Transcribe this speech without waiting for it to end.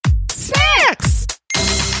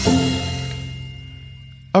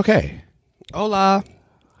Okay. Hola.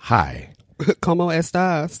 Hi. ¿Cómo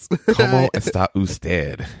estás? ¿Cómo está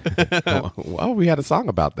usted? Oh, we had a song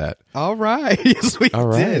about that. All right. Yes, we All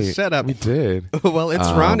did. right. Shut up. We did. Well, it's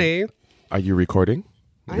Ronnie. Are you recording?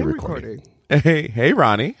 I am recording. Hey,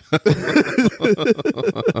 Ronnie.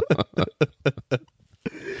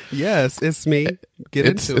 Yes, it's me. Get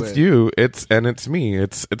into it. It's you. It's me.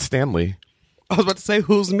 It's Stanley. I was about to say,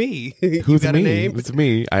 who's me? You Who's got me? a name? It's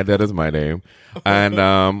me. That is my name.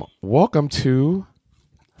 And welcome to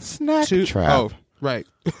Snack Trap. Oh, right.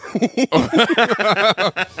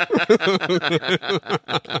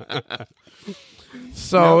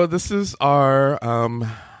 So this is our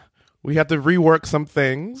we had to rework some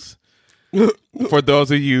things. For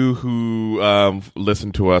those of you who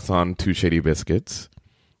listen to us on Two Shady Biscuits,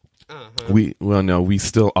 we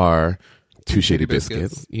still are Two Shady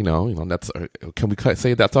Biscuits. You know that's can we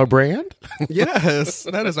say that's our brand? Yes,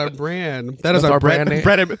 that is our brand. That's our brand name.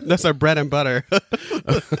 That's our bread and butter.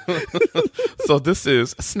 So this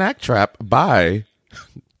is Snack Trap by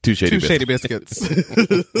Two Shady Biscuits.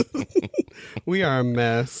 We are a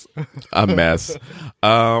mess. A mess.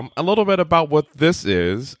 A little bit about what this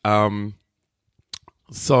is.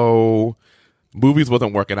 So movies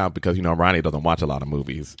wasn't working out because Ronnie doesn't watch a lot of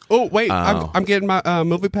movies. Oh wait, I'm getting my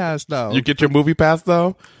movie pass though. You get your movie pass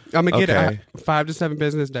though? I'm gonna get it 5 to 7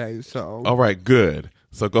 business days. So all right, good.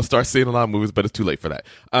 So go start seeing a lot of movies, but it's too late for that.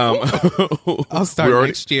 I'll start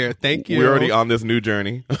next year. Thank you. We're already on this new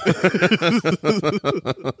journey.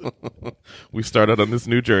 We started on this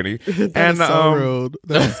new journey. That is so rude.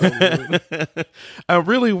 That is so rude.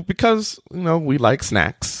 Really, because we like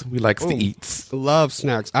snacks. We like to eat. Love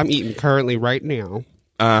snacks. I'm eating currently right now.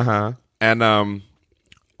 And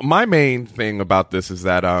my main thing about this is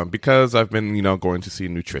that because I've been going to see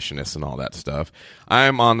nutritionists and all that stuff,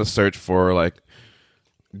 I'm on the search for like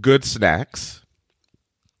good snacks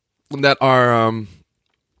that are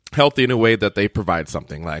healthy in a way that they provide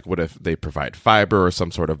something. Like, what if they provide fiber or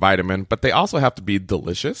some sort of vitamin, but they also have to be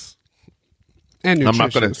delicious and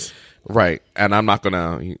nutritious. Right. And I'm not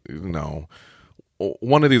gonna,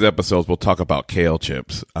 one of these episodes we'll talk about kale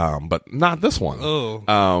chips, but not this one.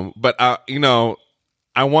 But I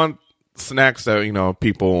want snacks that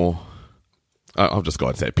people. I'll just go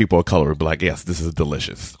ahead and say it. People of color would be like, yes, this is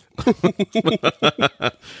delicious.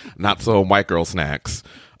 Not so white girl snacks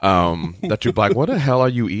that you'd be like, what the hell are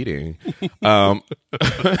you eating?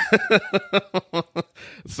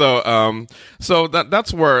 So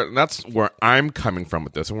that's where I'm coming from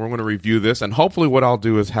with this, and we're going to review this, and hopefully what I'll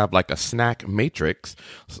do is have like a snack matrix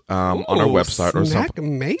on our website or something. Snack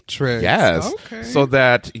matrix, yes, okay. So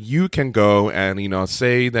that you can go and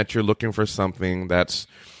say that you're looking for something that's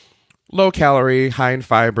low calorie, high in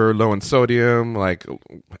fiber, low in sodium, like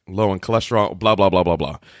low in cholesterol, blah, blah, blah, blah,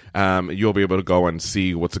 blah. You'll be able to go and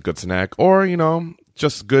see what's a good snack, or,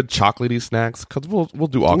 just good chocolatey snacks, because we'll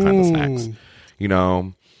do all kinds of snacks,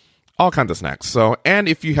 all kinds of snacks. So, and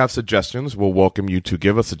if you have suggestions, we'll welcome you to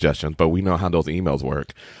give us suggestions, but we know how those emails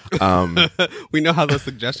work. We know how those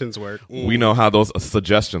suggestions work. We know how those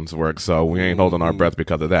suggestions work, so we ain't holding our breath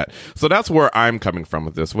because of that. So that's where I'm coming from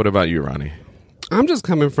with this. What about you, Ronnie? I'm just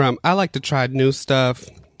coming from, I like to try new stuff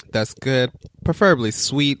that's good, preferably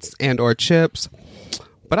sweets and or chips.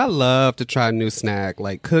 But I love to try a new snack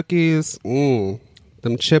like cookies, them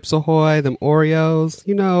Chips Ahoy, them Oreos,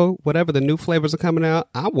 whatever the new flavors are coming out,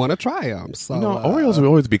 I want to try them. So, Oreos will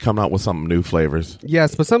always be coming out with some new flavors.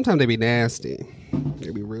 Yes, but sometimes they be nasty. They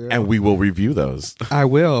be real. And we will review those. I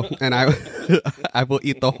will. And I will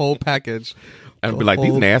eat the whole package. And be like,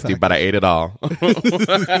 these nasty, but I ate it all. You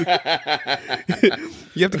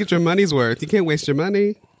have to get your money's worth. You can't waste your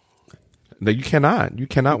money. No, you cannot. You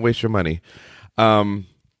cannot waste your money.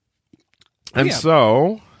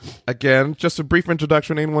 So, again, just a brief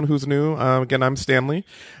introduction to anyone who's new. Again, I'm Stanley.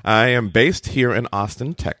 I am based here in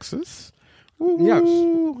Austin, Texas. Yes.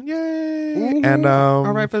 Yay. Mm-hmm. And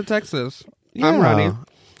all right, for Texas. Yeah. I'm Ronnie.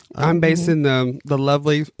 I'm based in the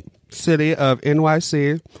lovely city of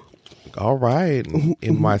NYC. All right.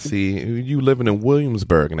 NYC. You living in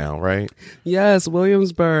Williamsburg now, right? Yes,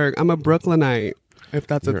 Williamsburg. I'm a Brooklynite, if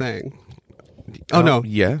that's a thing. Oh, no.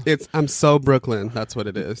 Yeah. I'm so Brooklyn. That's what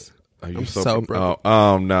it is. I'm so Brooklyn.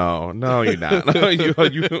 Oh, no, you're not.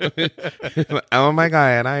 Oh my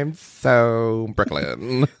God, I'm so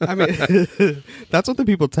Brooklyn. I mean, that's what the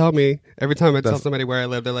people tell me every time I tell somebody where I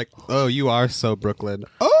live. They're like, "Oh, you are so Brooklyn."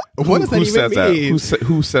 Oh, what does that even mean?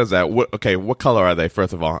 Who says that? What color are they?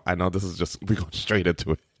 First of all, I know this is just we go straight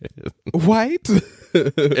into it. White.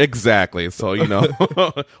 Exactly. So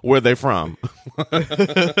where are they from?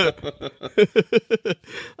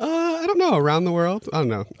 I don't know. Around the world? I don't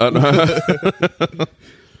know.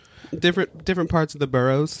 different parts of the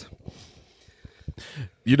boroughs.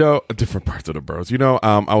 Different parts of the boroughs.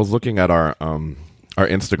 I was looking at our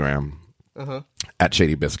Instagram at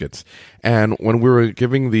Shady Biscuits, and when we were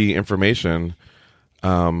giving the information,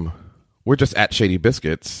 we're just at Shady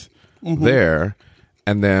Biscuits there,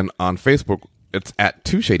 and then on Facebook it's at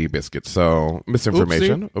Two Shady Biscuits. So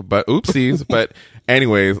misinformation, but oopsies. But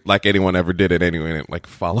anyways, like anyone ever did it anyway, like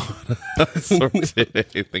follow us or did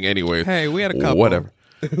anything anyway. Hey, we had a couple. Whatever.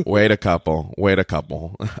 Wait a couple.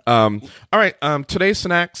 All right. Today's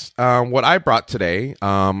snacks. What I brought today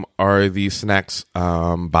are these snacks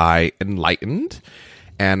by Enlightened,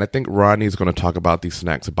 and I think Ronnie's going to talk about these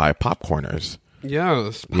snacks by Popcorners.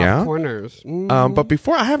 Yes, Popcorners. Yeah? But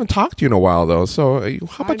before, I haven't talked to you in a while though. So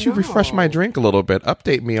how about you refresh my drink a little bit?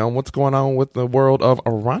 Update me on what's going on with the world of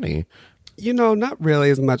Ronnie. Not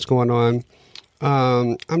really as much going on.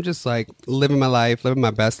 I'm just like living my life, living my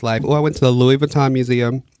best life. I went to the Louis Vuitton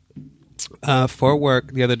Museum for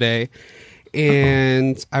work the other day,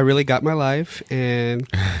 and I really got my life, and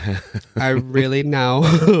I really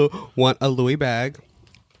now want a Louis bag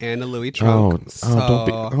and a Louis trunk.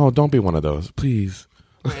 Don't be one of those, please.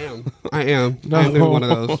 I am. No. I'm gonna be one of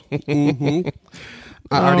those.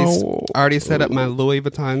 I already set up my Louis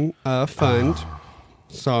Vuitton fund,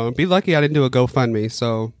 so be lucky I didn't do a GoFundMe.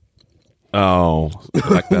 So. Oh,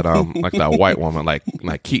 like that white woman, like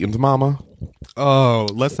Keaton's mama. Oh,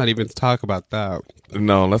 let's not even talk about that.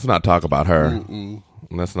 No, let's not talk about her.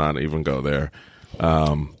 Let's not even go there.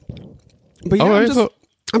 But yeah,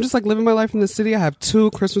 I'm just like living my life in the city. I have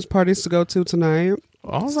 2 Christmas parties to go to tonight.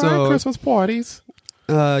 All right, Christmas parties.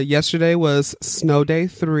 Yesterday was snow day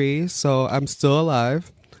 3, so I'm still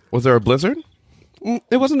alive. Was there a blizzard?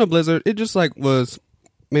 It wasn't a blizzard. It just like was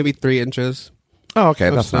maybe 3 inches. Oh, okay.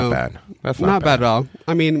 That's not bad. That's not bad at all.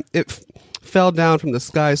 I mean, it fell down from the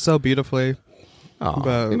sky so beautifully. Oh,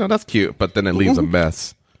 but, that's cute, but then it leaves a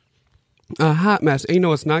mess. A hot mess. And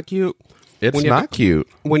what's not cute? It's not cute.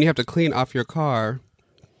 When you have to clean off your car.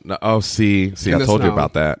 No, see, I told you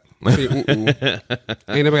about that. Ain't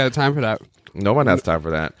nobody got time for that. No one has time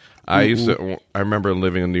for that. I remember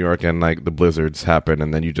living in New York, and like the blizzards happen,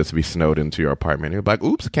 and then you just be snowed into your apartment. You're like,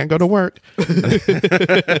 oops, can't go to work. I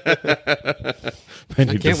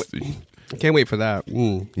can't wait for that.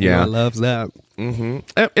 Yeah, I love that.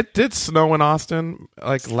 It did snow in Austin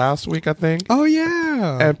like last week, I think. Oh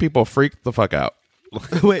yeah, and people freaked the fuck out.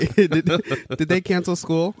 Wait, did they cancel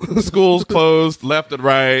school? Schools closed left and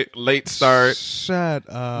right, late start. Shut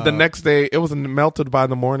up. The next day, it was melted by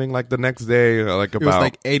the morning. Like the next day, like about it was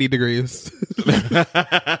like 80 degrees.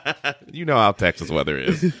 You know how Texas weather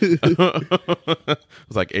is. It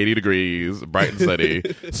was like 80 degrees, bright and sunny.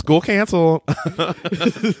 School canceled.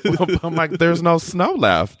 I'm like, there's no snow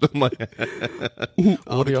left. I'm like,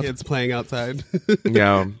 all the kids playing outside.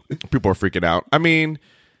 Yeah, people are freaking out. I mean,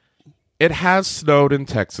 it has snowed in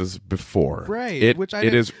Texas before, right?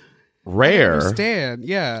 It is rare. I understand,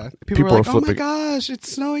 yeah. People are like, "Oh my gosh,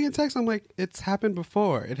 it's snowing in Texas." I'm like, "It's happened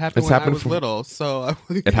before. It happened when I was little." So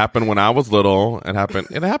it happened when I was little. It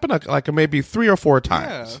happened like maybe 3 or 4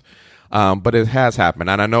 times. Yeah. But it has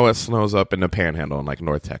happened, and I know it snows up in the Panhandle in like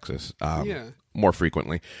North Texas. More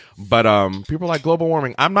frequently. But people are like global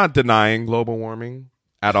warming. I'm not denying global warming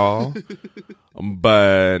at all,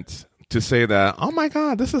 but to say that, oh my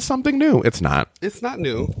God, this is something new. It's not. It's not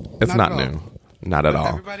new. It's not new. Not at all.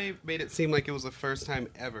 Everybody made it seem like it was the first time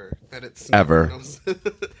ever that it snowed. Ever.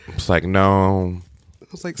 It's like, no. I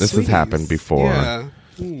was like, this has happened before. Yeah.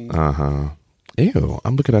 Ew.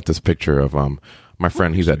 I'm looking at this picture of my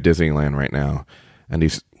friend. He's at Disneyland right now. And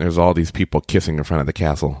there's all these people kissing in front of the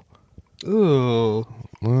castle. Ooh.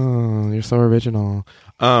 Oh, you're so original.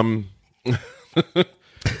 Well,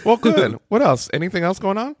 good. What else? Anything else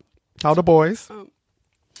going on? How the boys?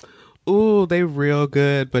 Ooh, they real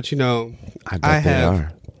good, but I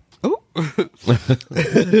have. Ooh.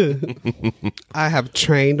 I have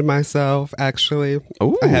trained myself actually.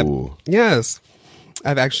 Ooh. Yes.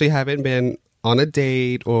 I've actually haven't been on a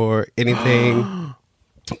date or anything,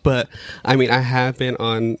 but I mean, I have been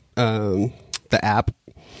on the app,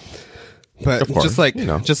 but just like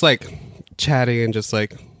chatting and just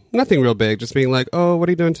like nothing real big, just being like, oh, what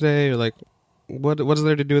are you doing today? Or like, what is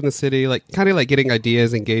there to do in the city? Like kind of like getting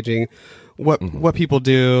ideas, engaging what people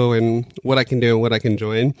do and what I can do and what I can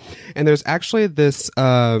join. And there's actually this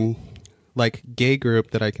like gay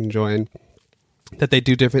group that I can join that they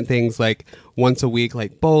do different things like once a week,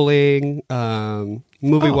 like bowling,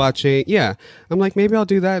 movie watching. Yeah. I'm like, maybe I'll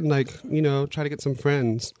do that and like, try to get some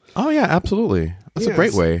friends. Oh yeah, absolutely. That's a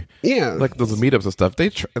great way. Yeah. Like those meetups and stuff.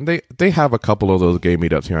 They have a couple of those gay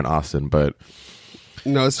meetups here in Austin, but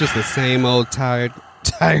no, it's just the same old tired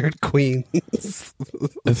Tired queens.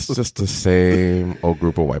 It's just the same old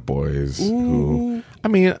group of white boys who, I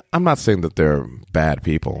mean, I'm not saying that they're bad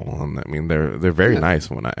people. I mean, they're very nice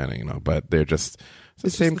but they're just the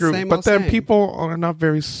same group. But then people are not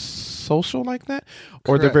very social like that,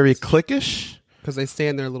 or they're very cliquish because they stay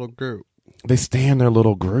in their little group. They stay in their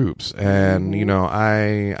little groups, and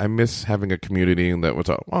I miss having a community that was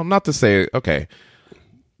not to say okay.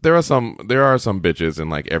 There are some bitches in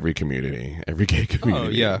like every community, every gay community. Oh,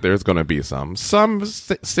 yeah. There's going to be some. Some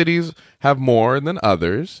cities have more than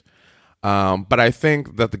others. But I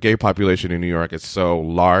think that the gay population in New York is so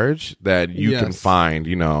large that you can find,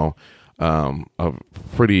 a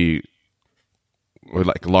pretty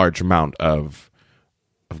like large amount of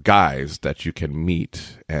guys that you can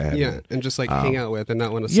meet and just like hang out with and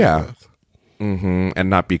not want to sit with. And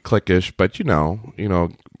not be cliquish, but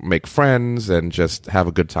make friends and just have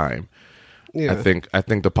a good time. Yeah. I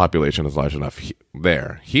think the population is large enough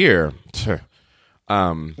there. Here,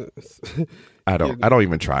 I don't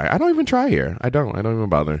even try. I don't even try here. I don't even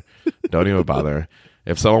bother. Don't even bother.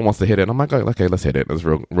 If someone wants to hit it, I'm like, okay, let's hit it. Let's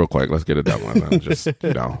real quick. Let's get it done with. Just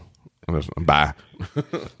bye.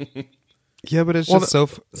 Yeah, but it's just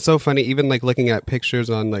so funny. Even like looking at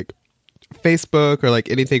pictures on like Facebook or like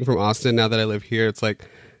anything from Austin now that I live here, it's like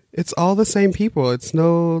it's all the same people. There's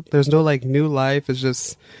no like new life. It's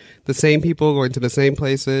just the same people going to the same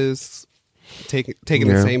places, taking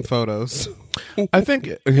the same photos. I think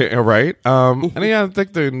right. And I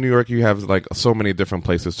think that in New York you have like so many different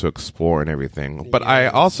places to explore and everything. But I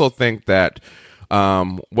also think that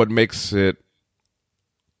what makes it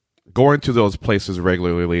going to those places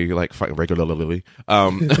regularly,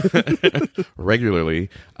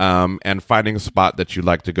 and finding a spot that you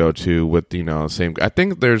like to go to with, same. I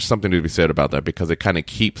think there's something to be said about that because it kind of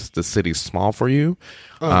keeps the city small for you.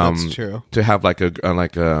 That's true. To have like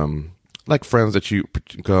friends that you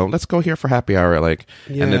go, let's go here for happy hour, and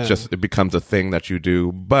it becomes a thing that you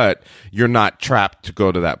do, but you're not trapped to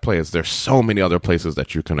go to that place. There's so many other places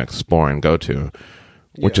that you can explore and go to.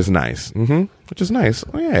 Which is nice. Which is nice.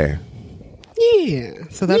 Oh, yeah. Yeah.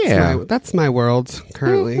 So that's my world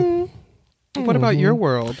currently. Mm-hmm. What about your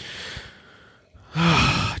world?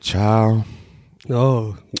 Child.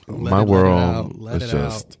 Oh, my world is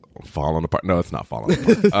just falling apart. No, it's not falling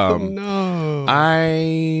apart. No.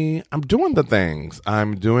 I'm doing the things.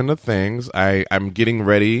 I'm getting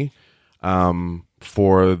ready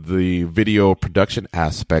for the video production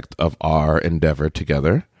aspect of our endeavor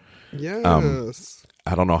together. Yes.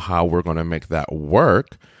 I don't know how we're going to make that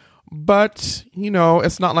work, but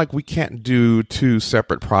it's not like we can't do two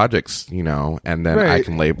separate projects, and then I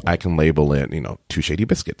can label it, Two Shady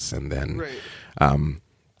Biscuits, and then,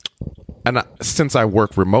 since I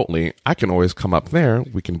work remotely, I can always come up there.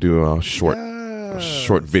 We can do a short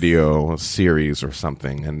video series or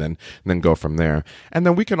something, and then go from there, and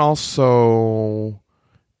then we can also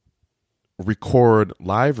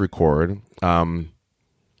live record.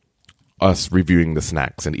 Us reviewing the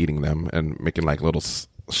snacks and eating them and making like little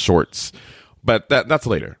shorts, but that's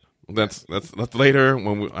later. That's later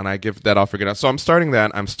when I give that all figured out. So I'm starting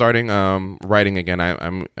that. I'm starting writing again.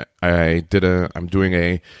 I'm doing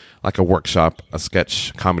a workshop, a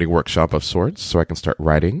sketch comedy workshop of sorts, so I can start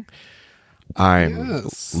writing. I'm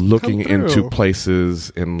looking into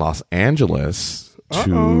places in Los Angeles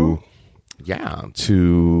to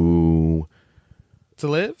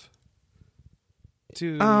live.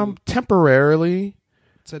 Temporarily.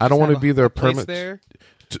 So I don't want to be there permanently.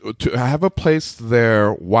 To have a place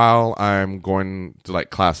there while I'm going to like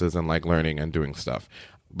classes and like learning and doing stuff,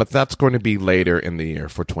 but that's going to be later in the year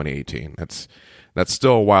for 2018. That's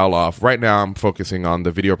still a while off. Right now, I'm focusing on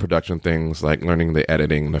the video production things, like learning the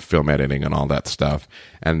editing, the film editing, and all that stuff,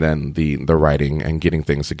 and then the writing and getting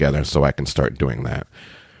things together so I can start doing that.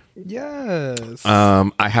 Yes.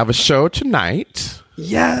 I have a show tonight.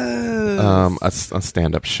 Yes. A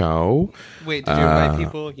stand-up show. Wait, did you invite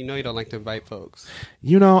people? You don't like to invite folks.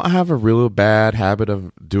 I have a real bad habit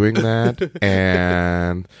of doing that.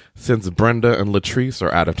 And since Brenda and Latrice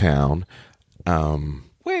are out of town,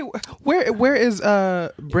 wait, where is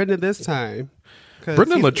Brenda this time?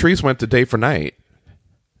 Brenda and Latrice went to Day for Night.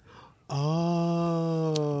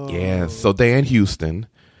 Oh. Yeah, so they in Houston.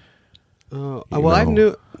 Oh, well, I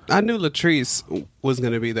knew Latrice was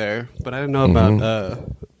going to be there, but I didn't know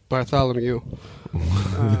about Bartholomew.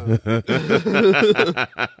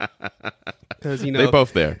 Because they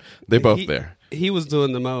both there. There. He was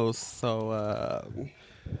doing the most. So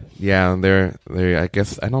yeah, they're. I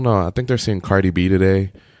guess I don't know. I think they're seeing Cardi B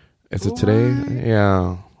today. Is it today?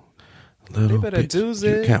 Yeah. They better do it.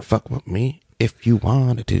 You can't fuck with me. if you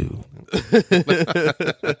wanted to.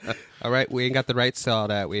 All right, we ain't got the rights to all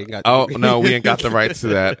that. We ain't got. Oh no, we ain't got the rights to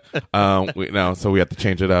that. So we have to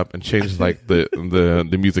change it up and change like the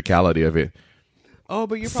musicality of it. Oh,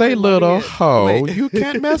 but you're say, probably little loving it. hoe, Wait. you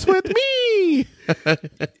can't mess with me.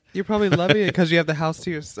 You're probably loving it because you have the house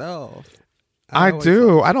to yourself. I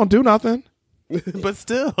do. I don't do nothing. But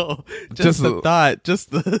still, just the thought,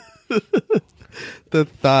 the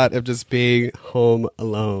thought of just being home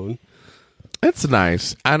alone. It's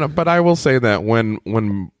nice, but I will say that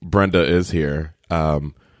when Brenda is here,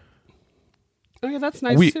 oh yeah, that's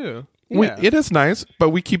nice too. Yeah. It is nice, but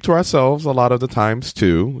we keep to ourselves a lot of the times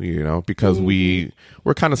too, because we're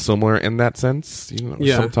kind of similar in that sense.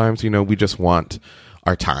 Sometimes, we just want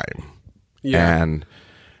our time. Yeah.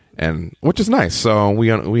 And which is nice. So we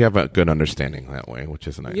have a good understanding that way, which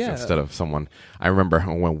is nice. Yeah. Instead of someone, I remember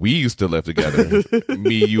when we used to live together,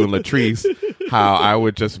 me, you, and Latrice, how I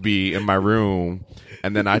would just be in my room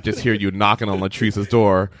and then I just hear you knocking on Latrice's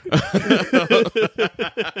door.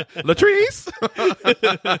 Latrice!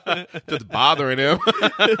 Just bothering him.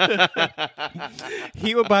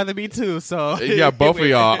 He would bother me too, so. Yeah, both of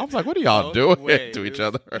y'all. I was like, what are y'all doing to each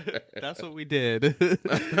other? That's what we did.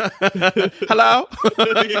 Hello?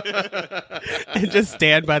 And just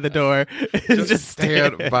stand by the door. Just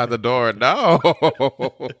stand by the door. No.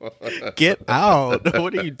 Get out.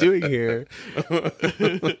 What are you doing here?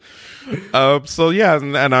 So yeah,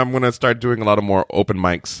 and I'm gonna start doing a lot of more open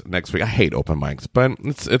mics next week. I hate open mics, but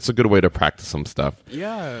it's a good way to practice some stuff.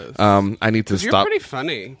 Yes. I need to You're stop. pretty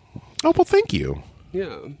funny. Oh well, thank you.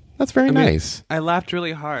 Yeah. That's very nice. I laughed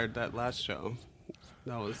really hard that last show.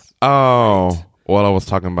 That was. Oh well, I was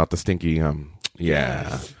talking about the stinky. Yeah.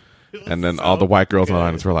 Yes. And then all the white girls on the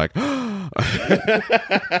audience were like, I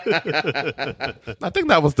think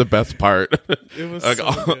that was the best part. It was like,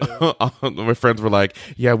 so good. my friends were like,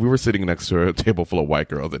 yeah, we were sitting next to a table full of white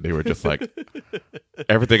girls and they were just like,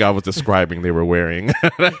 everything I was describing they were wearing.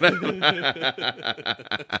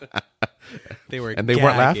 They were and they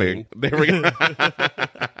weren't laughing. They were.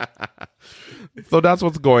 So that's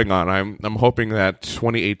what's going on. I'm hoping that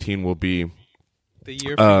 2018 will be the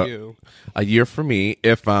year for you. A year for me,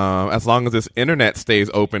 if as long as this internet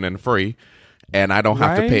stays open and free, and I don't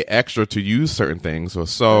have to pay extra to use certain things. So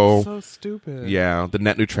That's so stupid. Yeah, the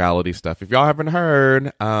net neutrality stuff. If y'all haven't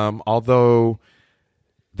heard, although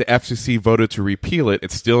the FCC voted to repeal it,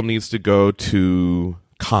 it still needs to go to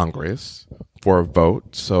Congress for a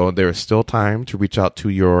vote. So there is still time to reach out to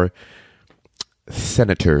your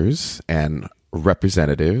senators and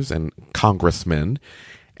representatives and congressmen.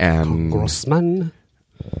 And Grossman.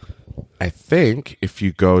 I think if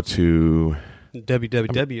you go to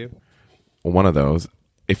www. one of those,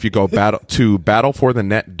 if you go to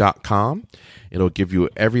battleforthenet.com, it'll give you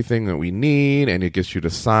everything that we need, and it gets you to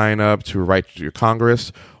sign up to write to your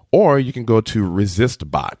Congress, or you can go to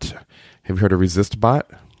ResistBot. Have you heard of ResistBot?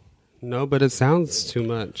 No, but it sounds too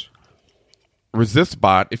much.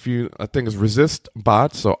 ResistBot, I think it's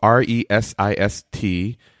ResistBot, so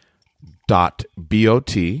RESIST.BOT,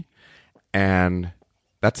 and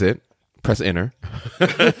that's it. Press enter.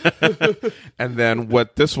 And then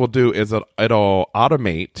what this will do is it'll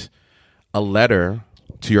automate a letter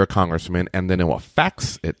to your congressman, and then it will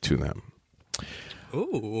fax it to them.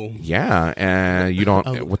 Ooh. Yeah, and you don't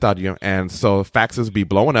and so faxes be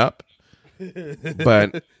blowing up.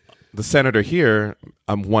 But the senator here,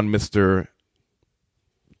 one Mr.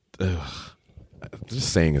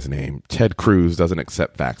 Just saying his name, Ted Cruz, doesn't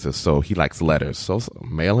accept faxes, so he likes letters. So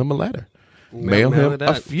mail him a letter. Mail him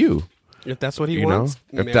a few. If that's what he wants.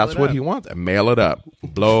 If that's what he wants, mail it up.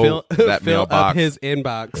 Blow that fill mailbox up his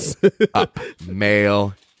inbox. up.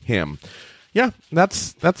 Mail him. Yeah,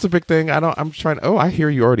 that's a big thing. I'm trying. Oh, I hear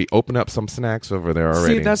you already open up some snacks over there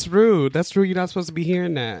already. See, that's rude. That's rude. You're not supposed to be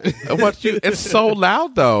hearing that. It's so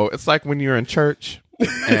loud though. It's like when you're in church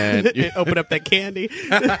and you open up that candy.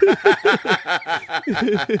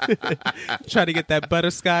 Try to get that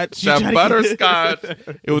butterscotch. That butterscotch.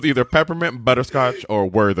 It was either peppermint, butterscotch, or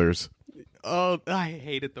Werther's. Oh, I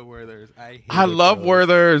hated the Werther's. I love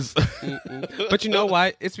Werther's. But you know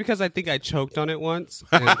why? It's because I think I choked on it once.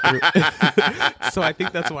 So I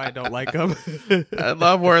think that's why I don't like them. I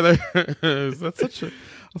love Werther's. It's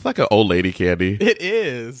like an old lady candy. It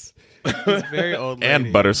is. It's very old lady.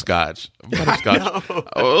 And butterscotch.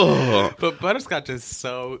 Oh. But butterscotch is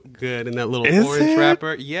so good in that little orange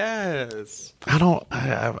wrapper. Yes.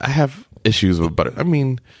 I have issues with butter. I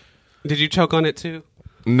mean, did you choke on it too?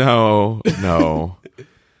 No.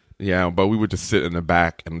 Yeah, but we would just sit in the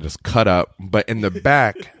back and just cut up. But in the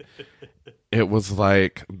back, it was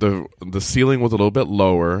like the ceiling was a little bit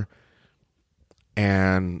lower,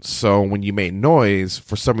 And so when you made noise,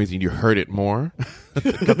 for some reason you heard it more.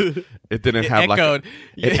 It didn't have echoed.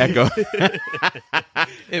 It echoed.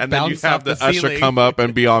 And then you have the usher ceiling. come up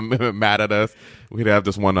and be all mad at us. We'd have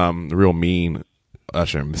this one real mean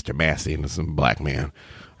usher, Mr. Massey, and some black man,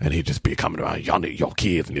 and he'd just be coming around. Y'all need, your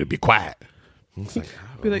kids need to be quiet. It's like,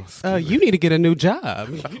 Be like, you need to get a new job.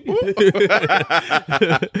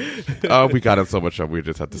 oh, we got in so much trouble. We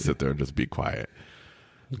just had to sit there and just be quiet.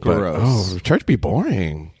 Gross. But, church be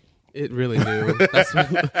boring. It really do.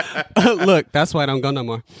 Look, that's why I don't go no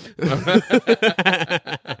more.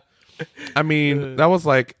 I mean, that was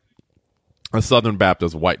like a Southern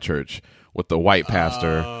Baptist white church with the white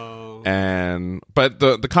pastor, but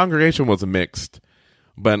the congregation was mixed.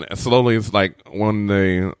 But slowly, it's like when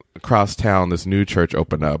they across town, this new church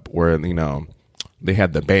opened up where they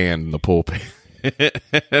had the band in the pulpit.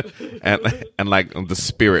 and like the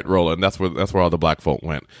spirit rolling. That's where all the black folk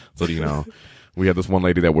went. So we had this one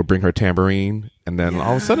lady that would bring her tambourine, and then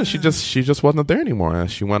all of a sudden she just wasn't there anymore.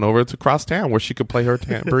 She went over to cross town where she could play her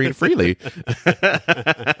tambourine freely.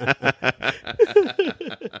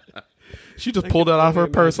 She just pulled it out of her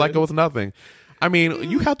purse like it was nothing. I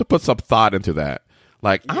mean, you have to put some thought into that.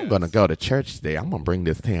 Like, I'm going to go to church today. I'm going to bring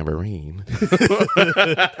this tambourine. I'm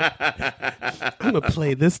going to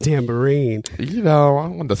play this tambourine.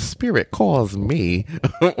 When the spirit calls me.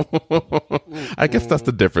 I guess that's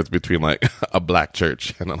the difference between like a black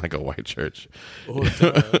church and like a white church. You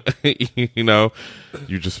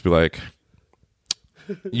just be like,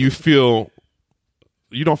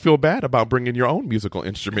 you don't feel bad about bringing your own musical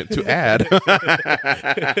instrument to add.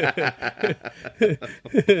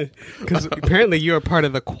 Because apparently you're a part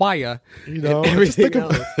of the choir. Everything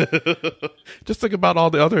else. Just think about all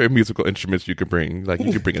the other musical instruments you could bring. Like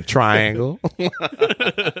you could bring a triangle.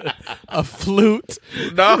 A flute.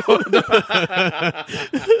 No.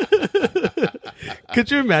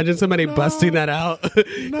 Could you imagine somebody busting that out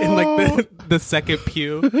in like the second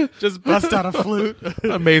pew? Just bust out a flute.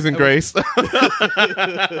 Amazing Grace.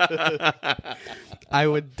 I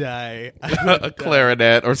would die. A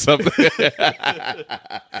clarinet or something.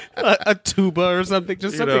 A tuba or something.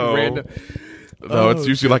 Just something random. No, it's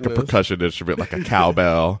usually like a percussion instrument, like a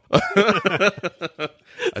cowbell, a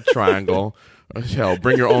triangle. Hell,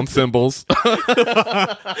 bring your own cymbals.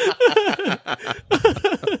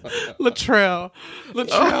 Latrell,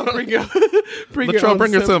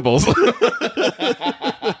 bring your cymbals.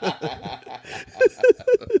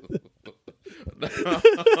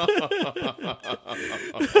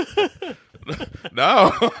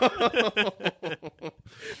 No.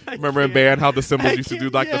 Remember in band how the cymbals used to do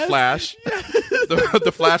like the flash?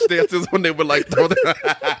 The flash dances when they would like throw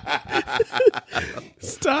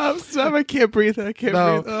Stop, I can't breathe. Breathe.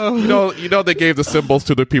 Oh. They gave the cymbals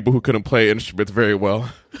to the people who couldn't play instruments very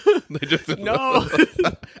well. They just no.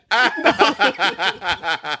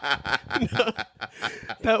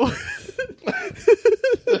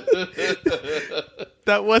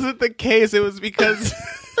 That wasn't the case. It was because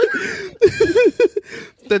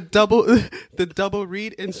the double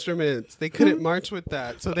reed instruments, they couldn't march with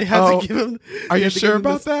that, so they had to give them. Are you sure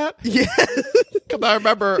about that? Yeah, because I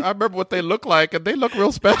remember what they look like, and they look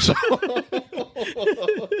real special.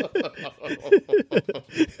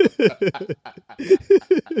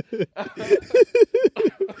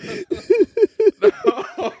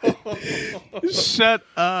 Shut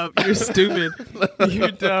up! You're stupid.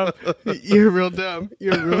 You're dumb. You're real dumb.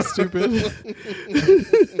 You're real stupid.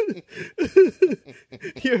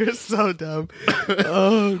 You're so dumb.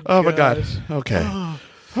 Oh my God. Okay.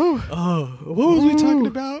 Oh, what was we talking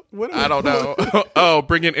about? I don't know. Oh,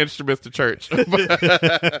 bringing instruments to church.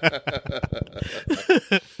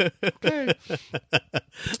 Okay.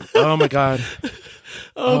 Oh my God.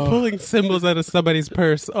 Oh, pulling cymbals out of somebody's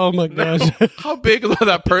purse. Oh my gosh. How big does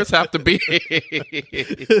that purse have to be?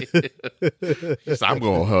 I'm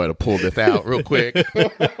going to pull this out real quick.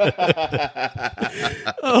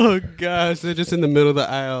 Oh gosh, they're just in the middle of the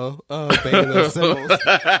aisle. Oh, banging those cymbals.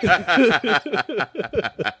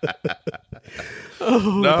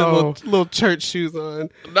 Oh, no. With the little church shoes on.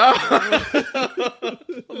 No.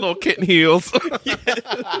 Little kitten heels.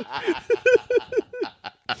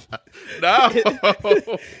 No.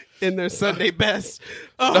 In their Sunday best.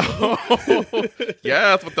 Oh. No.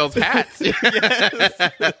 Yes, with those hats. Yes.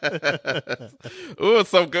 Ooh, it's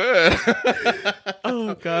so good.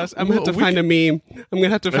 Oh gosh, I'm gonna have to find a meme. I'm gonna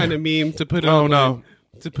have to find a meme to put it on. No.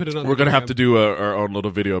 To put it on. We're gonna have to do our own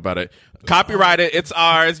little video about it. Copyright it. It's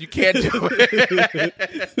ours. You can't do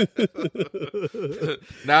it.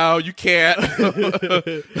 No, you can't.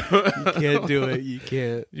 You can't do it. You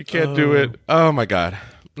can't. You can't do it. Oh my God.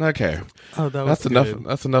 Okay. Oh, that That's was enough. good.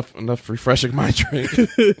 That's enough refreshing my drink.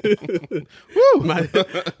 Woo!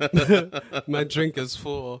 My drink is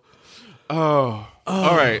full. Oh.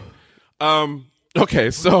 All right.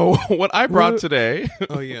 Okay, so what I brought today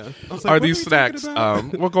Oh yeah, I was like, are what these we snacks. talking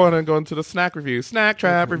about? We're going to go into the snack review. Snack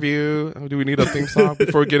trap review. Do we need a theme song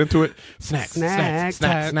before we get into it? Snacks. Snack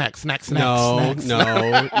Snacks. No, snacks.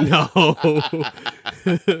 no,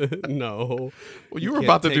 no. Well, you were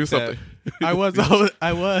about to do something. I was, but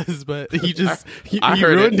you I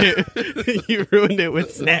heard ruined it. You ruined it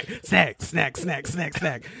with snack.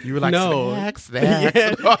 You were like, no. snacks.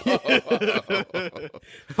 Yeah.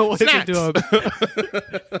 I wanted Snacks.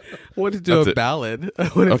 to do a ballad.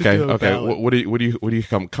 I wanted to Okay. do a ballad. What do you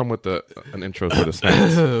come with an intro for the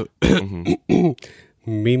snacks?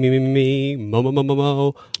 Me, mo,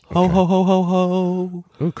 ho, ho, ho, ho, ho.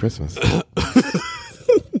 Ooh, Christmas.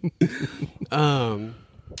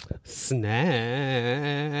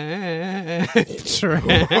 Snack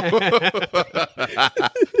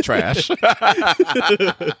Trash.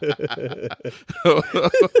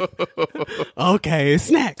 Okay,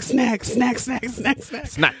 snack.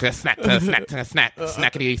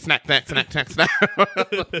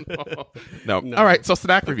 No. All right, so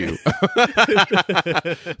snack review.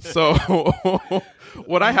 So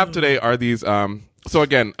what I have today are these so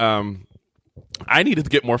again, I needed to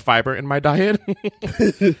get more fiber in my diet.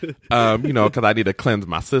 Because I need to cleanse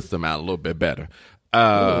my system out a little bit better.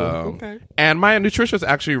 Okay. And my nutritionist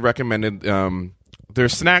actually recommended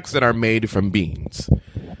there's snacks that are made from beans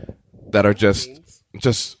that are just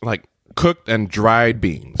like cooked and dried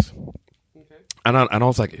beans. Okay. And I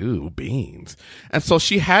was like, ooh, beans. And so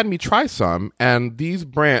she had me try some, and this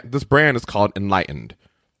brand is called Enlightened.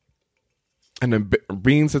 And the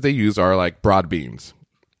beans that they use are like broad beans.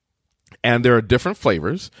 And there are different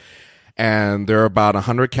flavors, and they're about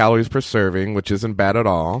 100 calories per serving, which isn't bad at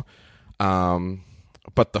all.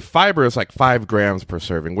 But the fiber is like 5 grams per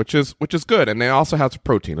serving, which is good. And they also have some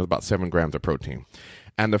protein. It's about 7 grams of protein.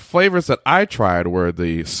 And the flavors that I tried were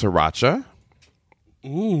the sriracha.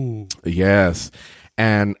 Ooh. Yes.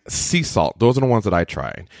 And sea salt. Those are the ones that I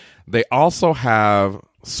tried. They also have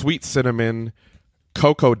sweet cinnamon,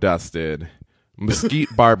 cocoa dusted,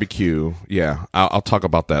 mesquite barbecue. Yeah, I'll talk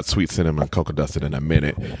about that sweet cinnamon cocoa dusted in a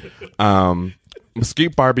minute.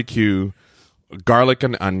 Mesquite barbecue, garlic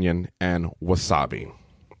and onion, and wasabi.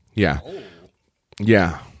 Yeah.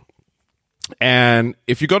 Yeah. And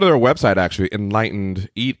if you go to their website, actually,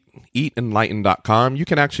 eatenlightened.com, you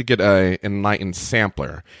can actually get a Enlightened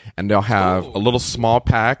sampler. And they'll have a little small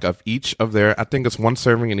pack of each of their, I think it's 1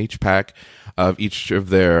 serving in each pack of each of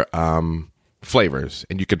their flavors,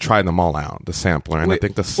 and you can try them all out, the sampler. And Wait, I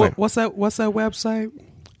think the what's that website?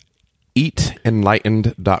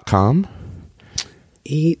 eatenlightened.com.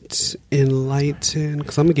 Eat Enlightened,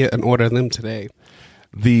 because I'm gonna get an order of them today.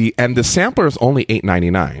 The sampler is only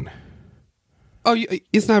 $8.99. Oh,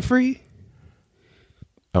 it's not free?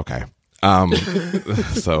 Okay.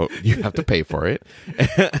 So you have to pay for it.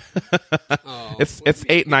 It's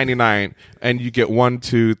 $8.99, and you get 1,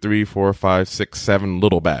 2, 3, 4, 5, 6, 7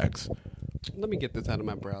 little bags. Let me get this out of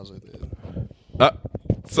my browser then.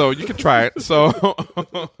 So you can try it. So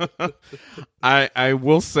I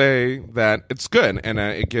will say that it's good, and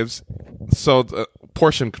it gives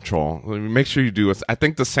portion control. Make sure you do it. I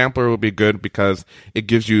think the sampler will be good because it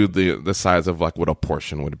gives you the size of like what a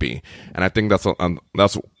portion would be, and I think that's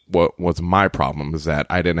what was my problem, is that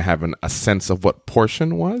I didn't have a sense of what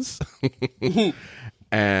portion was,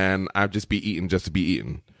 and I'd just be eating just to be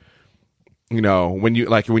eating. When you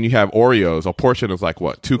have Oreos, a portion is like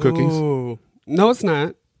what, 2 cookies? Ooh. No, it's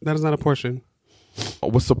not. That is not a portion.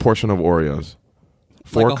 What's the portion of Oreos?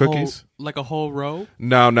 4 like cookies? Like a whole row?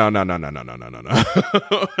 No.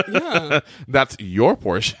 Yeah. That's your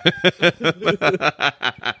portion.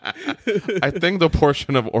 I think the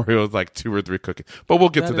portion of Oreo is like 2 or 3 cookies, but we'll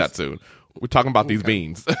get to that soon. We're talking about these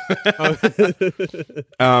beans. And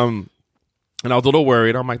I was a little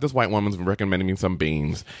worried. I'm like, this white woman's recommending me some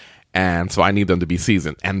beans, and so I need them to be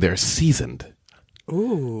seasoned, and they're seasoned.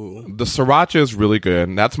 Ooh. The sriracha is really good,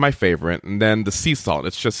 and that's my favorite. And then the sea salt.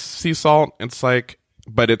 It's just sea salt. It's like,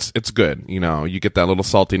 but it's good. You get that little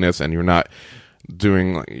saltiness, and you're not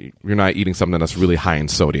eating something that's really high in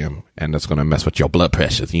sodium, and that's going to mess with your blood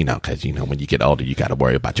pressures. Because when you get older, you got to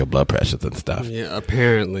worry about your blood pressures and stuff. Yeah,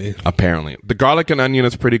 apparently. The garlic and onion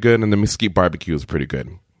is pretty good, and the mesquite barbecue is pretty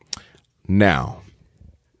good. Now,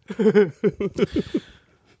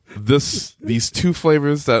 these 2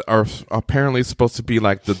 flavors that are apparently supposed to be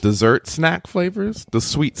like the dessert snack flavors, the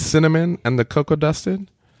sweet cinnamon and the cocoa dusted.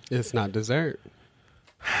 It's not dessert.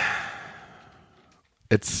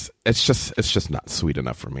 it's just not sweet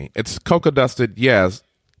enough for me. It's cocoa dusted. Yes,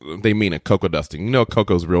 they mean it, cocoa dusting. You know,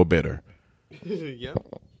 cocoa's real bitter. Yep.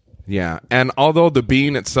 Yeah, and although the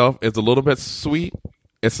bean itself is a little bit sweet,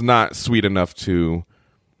 it's not sweet enough to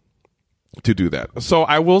do that. So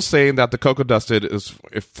I will say that the cocoa dusted is,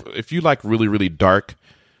 if you like really, really dark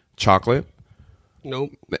chocolate,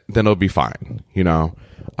 Nope. then it'll be fine, you know.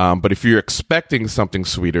 But if you're expecting something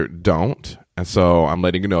sweeter, don't. And so I'm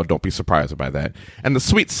letting you know, don't be surprised by that. And the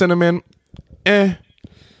sweet cinnamon, ain't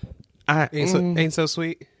so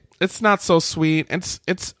sweet. It's not so sweet.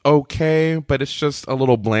 It's okay, but it's just a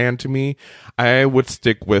little bland to me. I would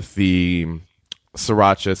stick with the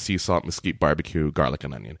sriracha, sea salt, mesquite barbecue, garlic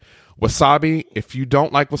and onion. Wasabi, if you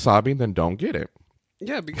don't like wasabi, then don't get it.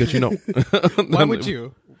 Yeah, because You know, why would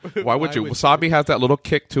you? why would you? Wasabi has that little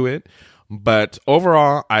kick to it. But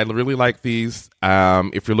overall, I really like these.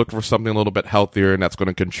 If you're looking for something a little bit healthier and that's going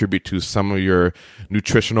to contribute to some of your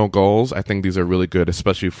nutritional goals, I think these are really good,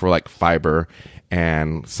 especially for like fiber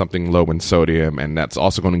and something low in sodium. And that's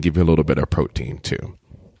also going to give you a little bit of protein too.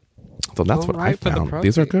 So that's what I found.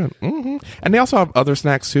 These are good. And they also have other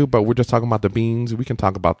snacks too, but we're just talking about the beans. We can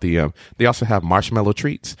talk about the, they also have marshmallow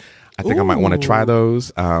treats. I think I might want to try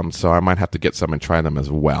those. So I might have to get some and try them as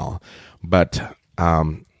well. But,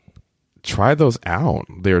 try those out.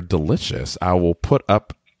 They're delicious. I will put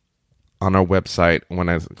up on our website when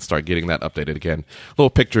I start getting that updated again,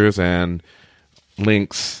 little pictures and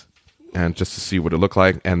links, and just to see what it look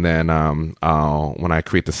like. And then when I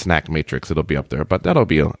create the snack matrix, it'll be up there. But that'll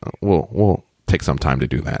be we'll take some time to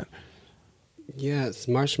do that. Yes,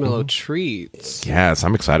 marshmallow treats. Yes,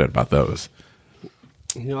 I'm excited about those.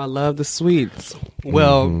 You know, I love the sweets.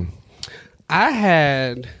 Well, I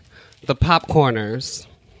had the popcorners.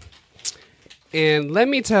 And let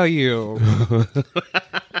me tell you.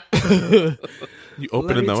 You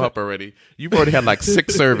opening them up already. You've already had like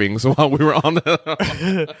 6 servings while we were on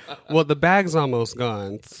the... Well, the bag's almost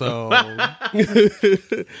gone. So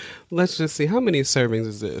let's just see. How many servings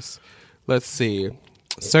is this? Let's see.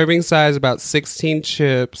 Serving size about 16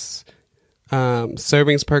 chips.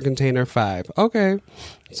 Servings per container 5. Okay.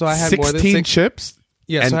 So I had more than 16 chips?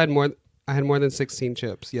 Yes, so I had more than 16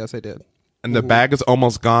 chips. Yes, I did. And the bag is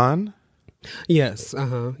almost gone? Yes.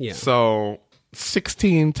 Yeah. So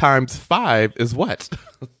 16 times 5 is what?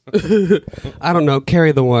 I don't know.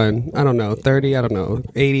 Carry the one. I don't know. 30. I don't know.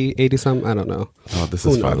 80 something. I don't know. Oh, this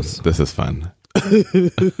is fun. This is fun.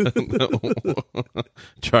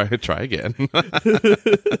 Try again.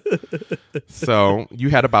 So you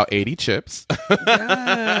had about 80 chips.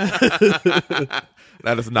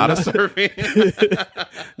 That is not a serving.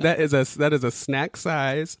 That is a snack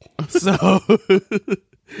size. So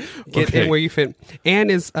get in where you fit. And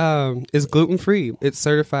is gluten free. It's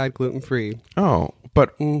certified gluten free. Oh,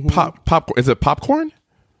 but popcorn, is it popcorn?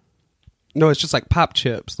 No, it's just like pop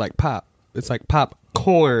chips, like pop. It's like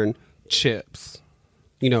popcorn chips.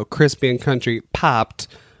 You know, crispy and country popped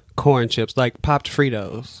corn chips, like popped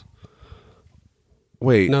Fritos.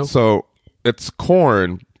 Wait, no? So it's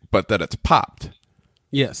corn, but that it's popped.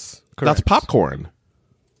 Yes, correct. That's popcorn.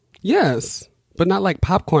 Yes, but not like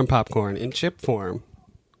popcorn in chip form.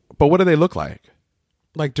 But what do they look like?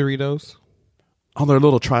 Like Doritos. Oh, they're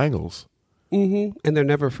little triangles. And they're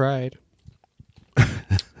never fried.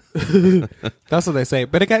 That's what they say.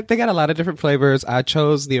 But they got a lot of different flavors. I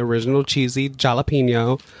chose the original cheesy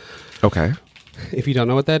jalapeno. Okay. If you don't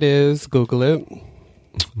know what that is, Google it.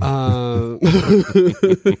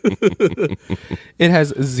 It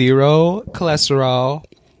has 0 cholesterol,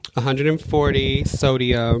 140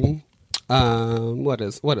 sodium. What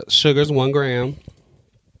is sugar's 1 gram.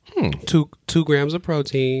 2 grams of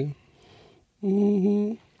protein.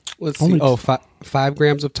 Let's see. 5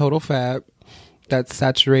 grams of total fat. That's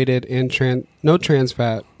saturated in no trans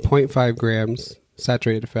fat. 0.5 grams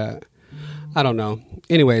saturated fat. I don't know.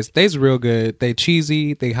 Anyways, they's real good. They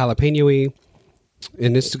cheesy. They jalapeno-y.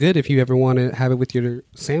 And it's good if you ever want to have it with your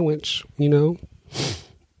sandwich, you know?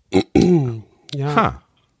 Yeah. Huh.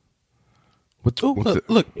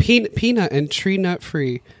 Look, peanut and tree nut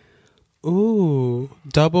free. Ooh,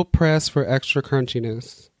 double press for extra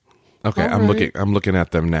crunchiness. Okay, All I'm right. looking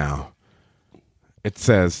at them now. It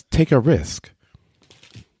says, take a risk.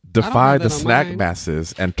 Defy the snack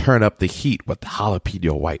masses and turn up the heat with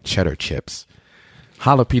jalapeno white cheddar chips.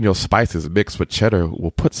 Jalapeno spices mixed with cheddar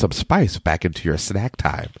will put some spice back into your snack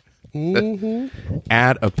time.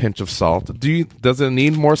 Add a pinch of salt. Does it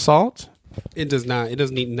need more salt? It does not. It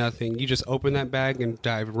doesn't need nothing. You just open that bag and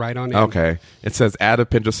dive right on in. Okay. It says add a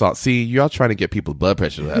pinch of salt. See, y'all trying to get people's blood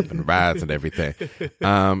pressure up and rise and everything.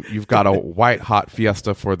 You've got a white hot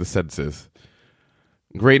fiesta for the senses.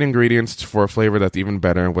 Great ingredients for a flavor that's even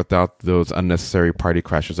better without those unnecessary party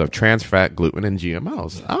crashes of trans fat, gluten, and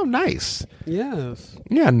GMOs. Oh, nice. Yes.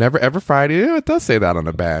 Yeah, never ever fried it. Yeah, it does say that on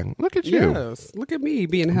the bag. Look at you. Yes. Look at me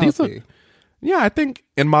being healthy. Yeah, I think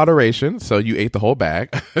in moderation. So you ate the whole bag.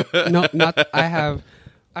 No, not. I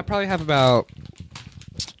probably have about,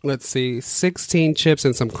 let's see, 16 chips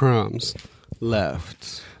and some crumbs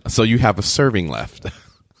left. So you have a serving left.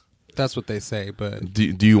 That's what they say, but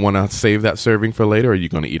Do you want to save that serving for later, or are you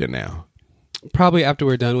going to eat it now? probably after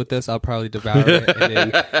we're done with this, I'll probably devour it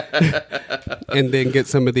and then get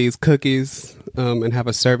some of these cookies and have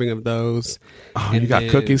a serving of those. Oh, and you got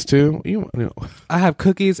cookies too? I have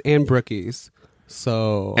cookies and brookies.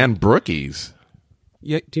 So And brookies.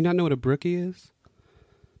 Yeah, do you not know what a brookie is?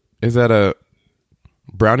 Is that a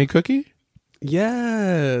brownie cookie?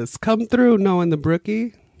 Yes, come through knowing the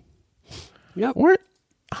brookie. Yep.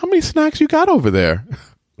 How many snacks you got over there?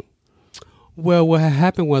 Well, what had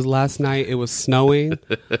happened was last night it was snowing,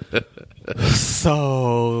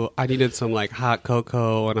 so I needed some like hot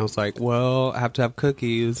cocoa, and I was like, well, I have to have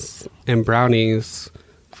cookies and brownies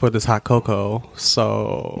for this hot cocoa.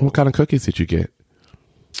 So What kind of cookies did you get?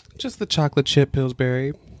 just the chocolate chip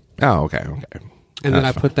Pillsbury. Oh, okay. And then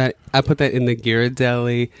That's I put that in the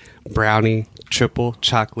Ghirardelli brownie triple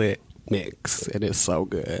chocolate mix, and it's so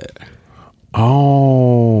good.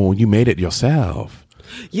 Oh, you made it yourself.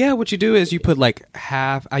 Yeah, what you do is you put like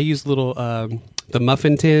half. I use little the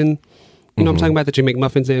muffin tin. You know what I'm talking about, that you make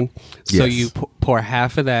muffins in. So Yes. you pour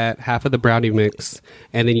half of that, half of the brownie mix,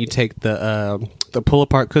 and then you take the pull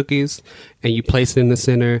apart cookies and you place it in the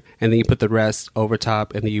center, and then you put the rest over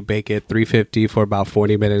top, and then you bake it 350 for about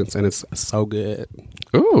 40 minutes, and it's so good.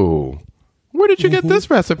 Ooh, where did you get this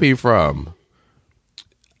recipe from?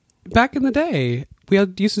 Back in the day,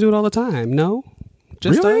 used to do it all the time. No,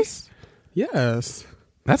 just Really? us. Yes,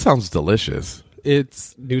 That sounds delicious.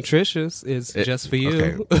 it's nutritious. It's just for you.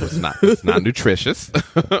 Okay, it's not nutritious.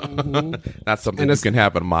 That's something you can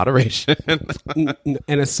have in moderation.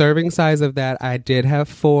 And a serving size of that, I did have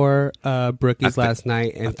 4 brookies last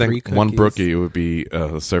night and I 3 think cookies. one brookie would be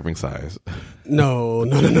a serving size. No.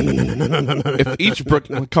 If each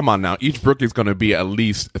brookie, come on now, each brookie is going to be at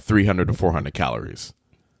least 300 to 400 calories.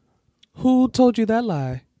 Who told you that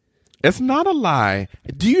lie? It's not a lie.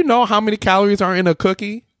 Do you know how many calories are in a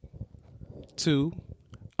cookie? 2.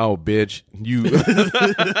 Oh, bitch.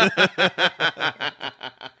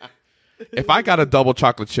 If I got a double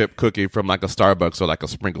chocolate chip cookie from like a Starbucks or like a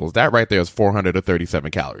Sprinkles, that right there is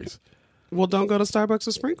 437 calories. Well, don't go to Starbucks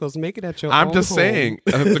or Sprinkles. Make it at your own I'm just home. saying,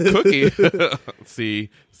 the cookie. see,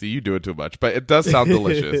 you do it too much, but it does sound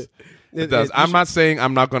delicious. It does. I'm not saying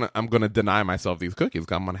I'm gonna deny myself these cookies.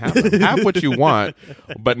 I'm gonna have them. Have what you want,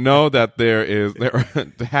 but know that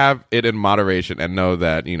have it in moderation, and know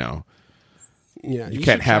that Yeah, you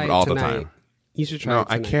can't have it all the tonight. time. You should try No, it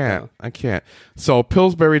tonight, I can't. though. I can't. So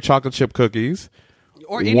Pillsbury chocolate chip cookies.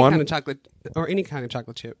 Or any kind of chocolate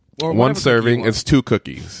chip. Or One whatever cookie you serving want. is 2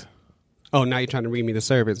 cookies. Oh, now you're trying to read me the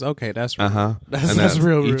servings. Okay, that's rude. And That's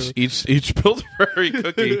real rude. Each Pillsbury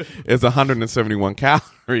cookie is 171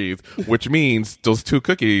 calories, which means those 2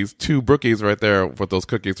 brookies right there with those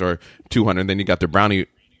cookies are 200. Then you got the brownie.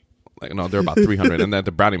 Like, no, they're about 300, and then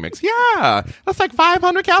the brownie mix. Yeah, that's like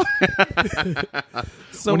 500 calories.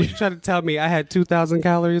 So what you trying to tell me? I had 2,000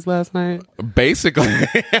 calories last night? Basically.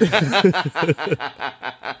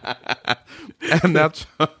 And that's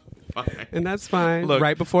fine. And that's fine. Look,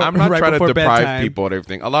 right before I'm not right trying to before deprive bedtime. people of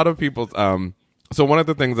everything. A lot of people. So one of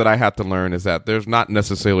the things that I had to learn is that there's not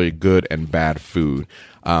necessarily good and bad food,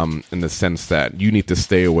 in the sense that you need to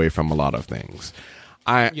stay away from a lot of things.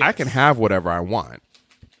 I can have whatever I want,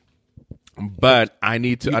 but I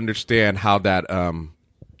need to understand how that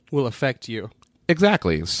will affect you.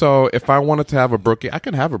 exactly. So if I wanted to have a brookie, I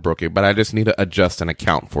can have a brookie, but I just need to adjust and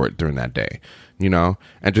account for it during that day, and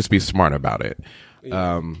just be smart about it.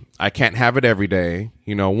 I can't have it every day.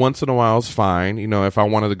 Once in a while is fine. If I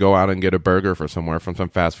wanted to go out and get a burger from some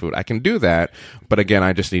fast food, I can do that. But again,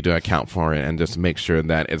 I just need to account for it and just make sure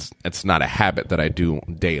that it's not a habit that I do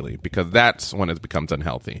daily, because that's when it becomes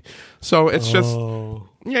unhealthy. So it's just,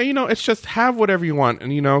 it's just have whatever you want,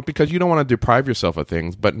 and because you don't want to deprive yourself of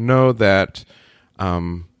things, but know that,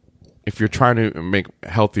 if you're trying to make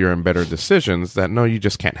healthier and better decisions, that no, you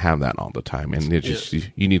just can't have that all the time, and it just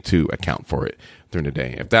you need to account for it during the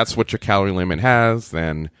day. If that's what your calorie limit has,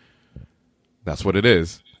 then that's what it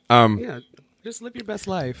is. Yeah. Just live your best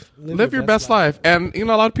life. Live your best life. And, a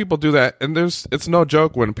lot of people do that. And it's no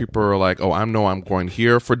joke when people are like, oh, I'm going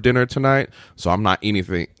here for dinner tonight, so I'm not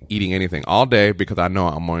eating anything all day because I know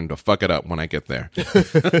I'm going to fuck it up when I get there.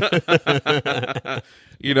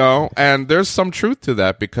 And there's some truth to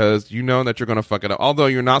that because you know that you're going to fuck it up. Although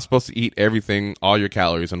you're not supposed to eat everything, all your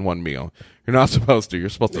calories in one meal. You're not supposed to. You're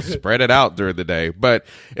supposed to spread it out during the day. But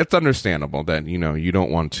it's understandable that, you don't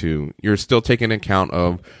want to. You're still taking account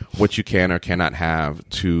of what you can or cannot have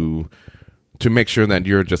to make sure that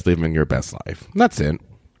you're just living your best life. That's it.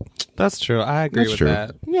 That's true. I agree with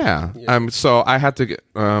that. Yeah. So I had to get,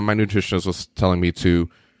 my nutritionist was telling me to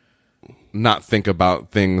not think about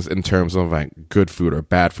things in terms of like good food or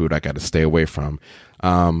bad food I got to stay away from.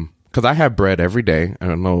 Because I have bread every day. I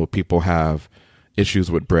don't know, people have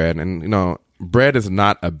issues with bread, and bread is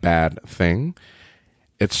not a bad thing.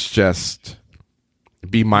 It's just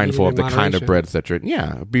be mindful of the kind of breads that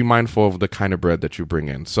be mindful of the kind of bread that you bring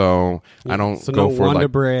in. So I don't go for Wonder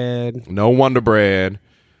Bread. No Wonder Bread,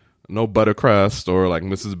 no butter crust or like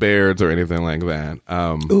Mrs. Baird's or anything like that.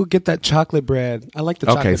 Ooh, get that chocolate bread. I like the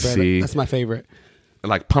chocolate bread. That's my favorite.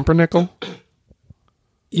 Like pumpernickel?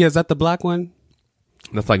 Yeah, is that the black one?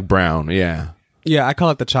 That's like brown, yeah. Yeah, I call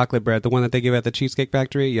it the chocolate bread, the one that they give at the Cheesecake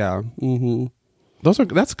Factory. Yeah, mm-hmm.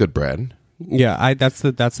 That's good bread. Yeah, that's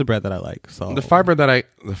the bread that I like. So the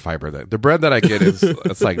bread that I get is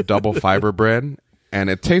it's like double fiber bread, and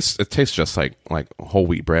it tastes just like whole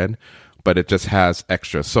wheat bread, but it just has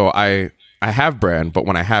extra. So I have bread, but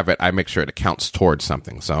when I have it, I make sure it counts towards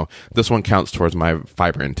something. So this one counts towards my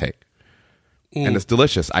fiber intake, and it's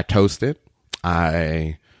delicious. I toast it.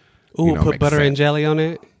 Put butter and jelly on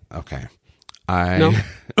it. Okay. No?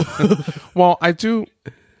 Well, I do.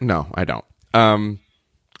 No, I don't.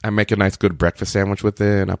 I make a nice good breakfast sandwich with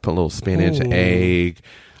it. I put a little spinach, egg,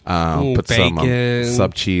 put bacon, some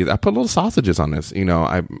sub cheese. I put little sausages on this.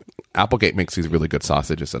 Applegate makes these really good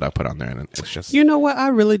sausages that I put on there, and it's just. You know what? I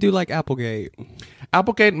really do like Applegate.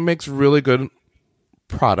 Applegate makes really good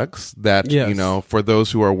products that for those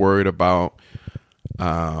who are worried about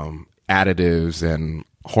additives and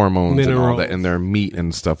hormones minerals and all that in their meat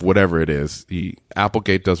and stuff, whatever it is. The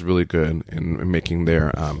Applegate does really good in making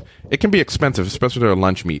their it can be expensive, especially their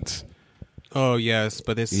lunch meats. Oh yes,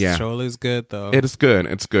 but it's surely is good though. It's good.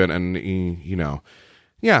 And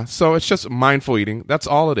so it's just mindful eating. That's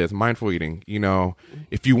all it is. Mindful eating.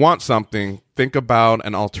 If you want something, think about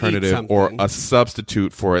an alternative or a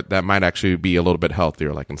substitute for it that might actually be a little bit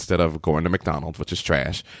healthier, like instead of going to McDonald's, which is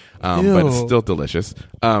trash, but it's still delicious.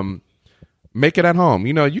 Make it at home.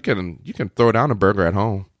 You can throw down a burger at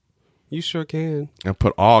home. You sure can. And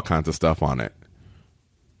put all kinds of stuff on it.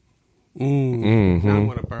 Now I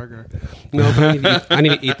want a burger. No, but I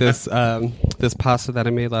need to eat this this pasta that I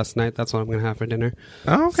made last night. That's what I'm gonna have for dinner.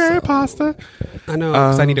 Okay, pasta. I know,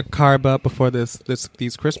 because I need to carb up before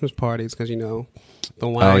these Christmas parties, because the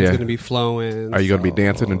wine's gonna be flowing. Are you gonna be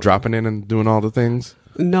dancing and dropping in and doing all the things?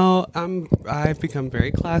 No, I've become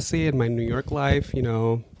very classy in my New York life.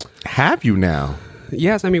 Have you now?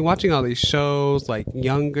 Yes, watching all these shows like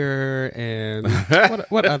Younger and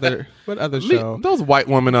what other show? Those white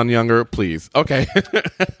women on Younger, please. Okay.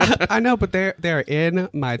 I know, but they're in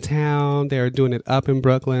my town. They're doing it up in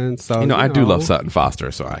Brooklyn. So I do love Sutton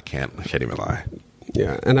Foster, so I can't even lie.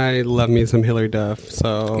 Yeah, and I love me some Hilary Duff.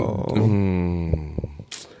 So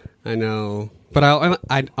I know, but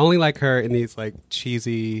I only like her in these like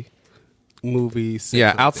cheesy movies.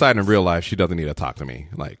 Yeah, outside in real life, she doesn't need to talk to me.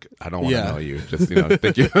 Like, I don't want to know you. Just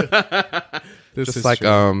thank you. This just is like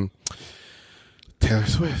true. Taylor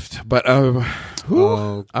Swift. But oh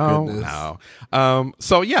goodness. No.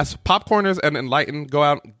 So yes, Popcorners and Enlightened. Go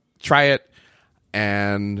out, try it,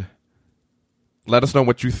 and let us know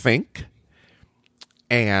what you think.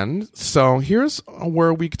 And so here's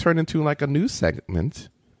where we turn into like a news segment.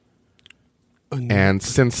 And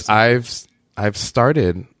since I've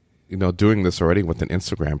started doing this already with an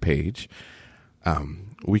Instagram page,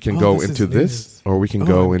 we can go into this, or we can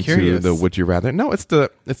go into curious. the Would You Rather. No, it's the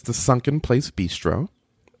Sunken Place Bistro.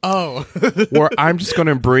 Oh, where I'm just going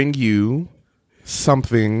to bring you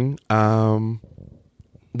something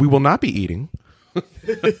we will not be eating.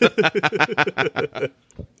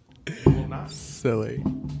 silly.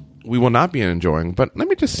 We will not be enjoying. But let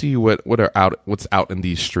me just see what's out in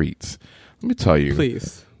these streets. Let me tell you,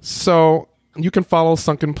 please. So. You can follow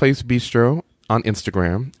Sunken Place Bistro on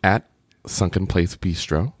Instagram at Sunken Place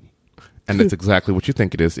Bistro. And it's exactly what you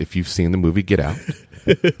think it is if you've seen the movie Get Out.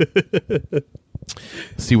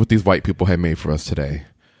 See what these white people have made for us today.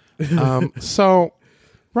 So,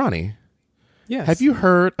 Ronnie. Yes. Have you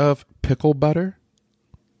heard of pickle butter?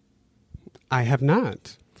 I have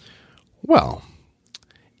not. Well,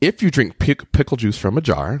 if you drink pickle juice from a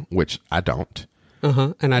jar, which I don't,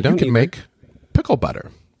 and I don't, you can either. make pickle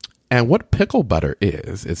butter. And what pickle butter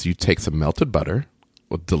is you take some melted butter,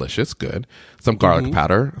 well, delicious, good, some garlic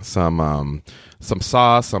powder, some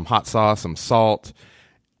sauce, some hot sauce, some salt,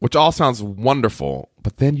 which all sounds wonderful.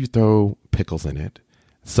 But then you throw pickles in it,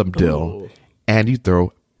 some dill, and you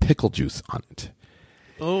throw pickle juice on it.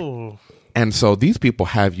 Oh. And so these people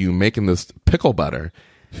have you making this pickle butter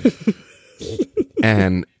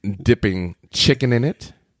and dipping chicken in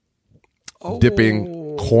it,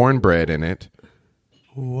 dipping cornbread in it.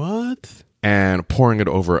 What? And pouring it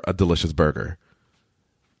over a delicious burger.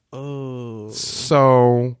 Oh.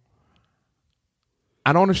 So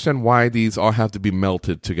I don't understand why these all have to be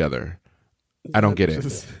melted together. I don't get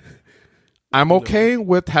it. I'm okay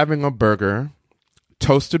with having a burger,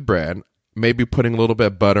 toasted bread, maybe putting a little bit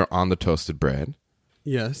of butter on the toasted bread.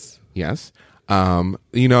 Yes. Yes. And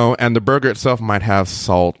the burger itself might have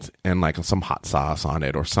salt and like some hot sauce on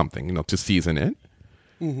it or something, to season it.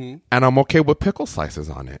 Mm-hmm. And I'm okay with pickle slices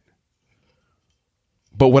on it.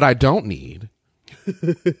 But what I don't need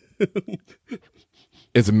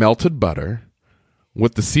is melted butter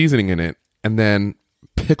with the seasoning in it and then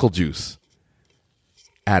pickle juice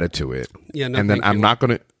added to it. Yeah, no, and then I'm not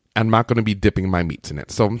gonna be dipping my meats in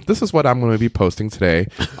it. So this is what I'm going to be posting today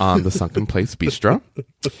on the Sunken Place Bistro.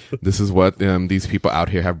 This is what these people out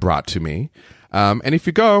here have brought to me. And if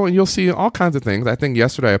you go, and you'll see all kinds of things. I think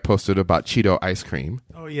yesterday I posted about Cheeto ice cream.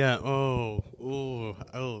 Oh yeah. Oh.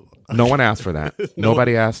 No one asked for that.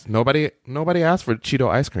 Nobody asked. Nobody asked for Cheeto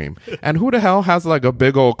ice cream. And who the hell has like a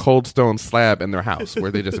big old Cold Stone slab in their house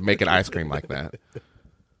where they just make an ice cream like that?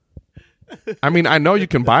 I mean, I know you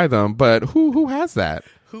can buy them, but who has that?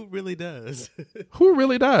 Who really does? Who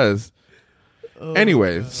really does?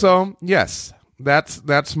 Anyway, so yes,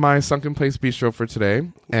 that's my Sunken Place Bistro for today.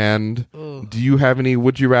 And do you have any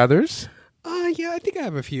would you rathers? Yeah, I think I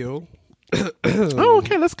have a few.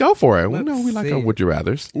 Okay, let's go for it. We like see. our would you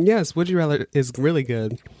rathers. Yes, would you rather is really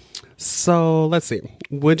good. So let's see.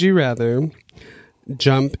 Would you rather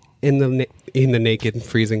jump in the naked,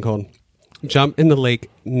 freezing cold? Jump in the lake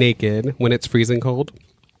naked when it's freezing cold,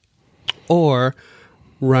 or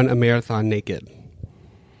run a marathon naked?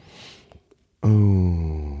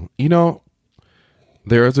 Oh,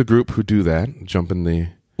 there is a group who do that. Jump in the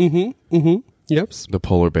Yep. the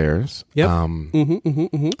polar bears. Yep.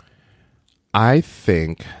 I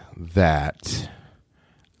think that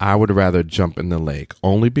I would rather jump in the lake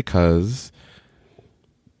only because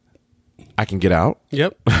I can get out.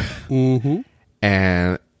 Yep.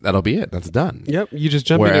 And that'll be it. That's done. Yep. You just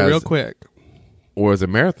jump in it real quick. Whereas a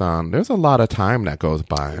marathon, there's a lot of time that goes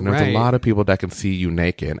by, and there's a lot of people that can see you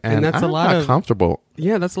naked, and that's I'm not comfortable.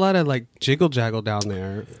 Yeah, that's a lot of like jiggle jaggle down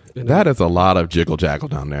there. That is a lot of jiggle jaggle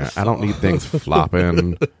down there. I don't need things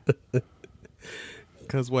flopping.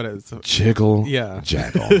 Because what is jiggle? Yeah,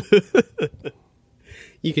 jaggle.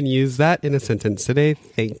 You can use that in a sentence today.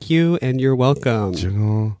 Thank you, and you're welcome.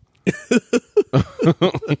 Jiggle.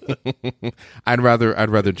 I'd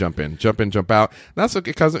rather jump in, jump out. That's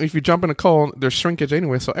okay because if you jump in a cold, there's shrinkage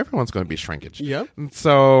anyway, so everyone's going to be shrinkage. Yep.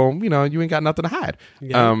 So you ain't got nothing to hide.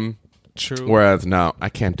 Yep. True. Whereas no, I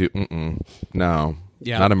can't do. No.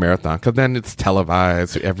 Yeah. Not a marathon because then it's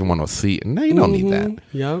televised, so everyone will see it. No, you don't need that.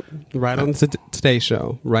 Yep. Right on the Today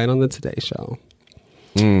Show. Right on the Today Show.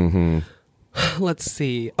 Let's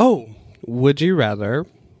see. Oh, would you rather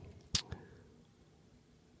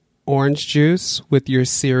orange juice with your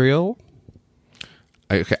cereal?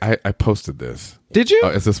 I posted this. Did you?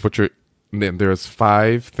 Is this what you're? There's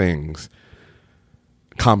 5 things,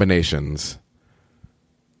 combinations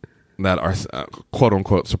that are quote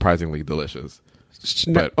unquote surprisingly delicious.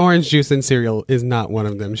 But orange juice and cereal is not one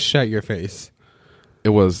of them. Shut your face. It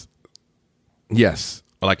was, yes,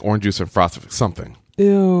 like orange juice and frosted something.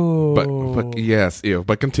 Ew. But yes, ew.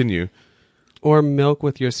 But continue. Or milk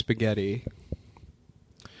with your spaghetti.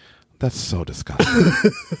 That's so disgusting.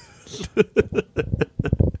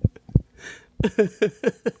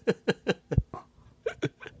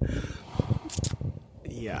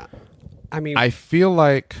 Yeah. I mean, I feel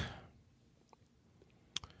like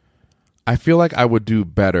I would do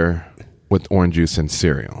better with orange juice and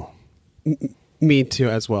cereal. Me too,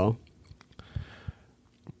 as well.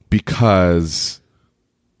 Because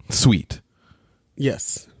sweet.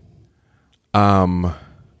 Yes. But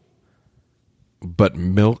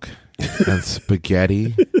milk and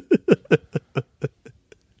spaghetti.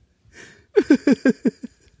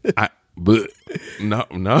 No.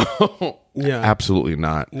 Yeah. Absolutely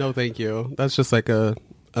not. No, thank you. That's just like a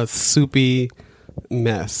soupy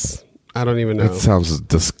mess. I don't even know. It sounds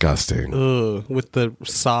disgusting. Ugh, with the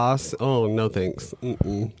sauce. Oh, no thanks.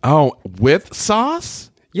 Mm-mm. Oh, with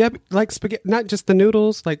sauce? Yeah, like spaghetti, not just the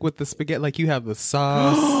noodles, like with the spaghetti, like you have the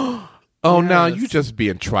sauce. Oh, Yes. now you just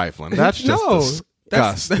being trifling. That's just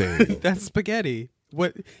disgusting. That's spaghetti.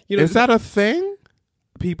 What, you know? Is that a thing?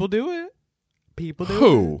 People do it. People do it.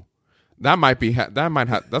 Who? That might be.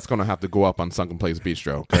 That's going to have to go up on Sunken Place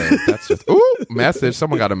Bistro. 'Cause that's just. Ooh, message.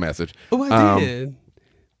 Someone got a message. Oh, I did.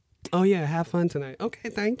 Oh yeah, have fun tonight.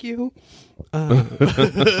 Okay, thank you.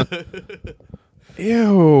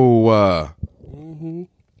 Ew.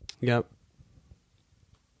 Yep.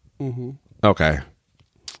 Okay.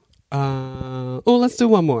 Let's do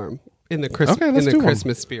one more in the Christmas Okay, let's do one.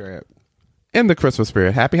 Christmas spirit. In the Christmas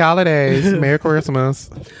spirit. Happy holidays. Merry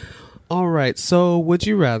Christmas. All right. So, would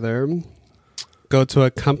you rather go to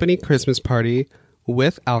a company Christmas party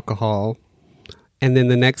with alcohol, and then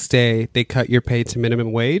the next day they cut your pay to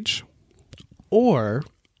minimum wage, or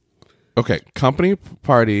Okay. Company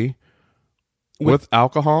party with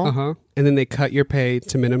alcohol. and then they cut your pay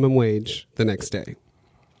to minimum wage the next day?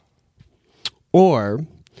 Or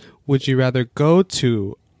would you rather go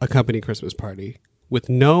to a company Christmas party with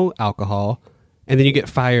no alcohol and then you get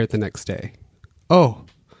fired the next day? Oh,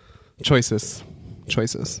 choices.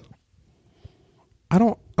 I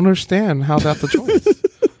don't understand how that's a choice.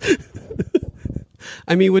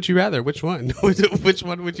 I mean, would you rather? Which one? Which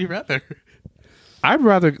one would you rather? I'd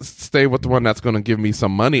rather stay with the one that's going to give me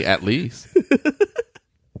some money at least.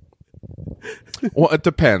 Well, it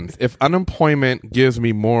depends. If unemployment gives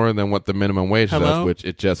me more than what the minimum wage does, which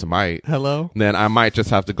it just might, then I might just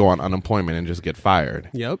have to go on unemployment and just get fired.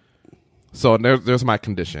 Yep. So there's my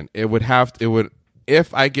condition. It would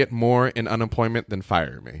if I get more in unemployment, then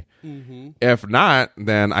fire me. Mm-hmm. If not,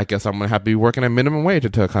 then I guess I'm going to have to be working at minimum wage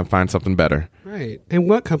until I can find something better. Right. And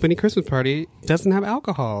what company Christmas party doesn't have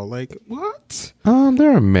alcohol? Like, what?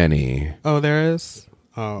 There are many. Oh, there is?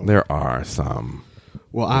 Oh. There are some.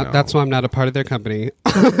 Well, that's why I'm not a part of their company.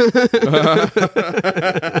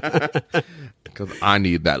 Because I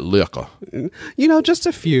need that liquor. You know, just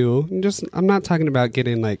a few. I'm not talking about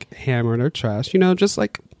getting like hammered or trashed. You know, just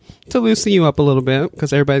like to loosen you up a little bit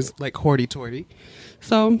because everybody's like hoity-toity.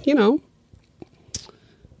 So, you know,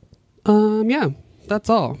 yeah, that's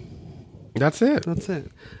all. That's it.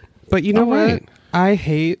 But you know All what? right. I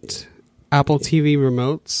hate Apple TV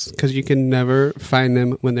remotes because you can never find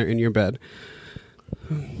them when they're in your bed.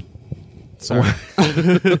 Sorry.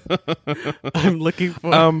 I'm looking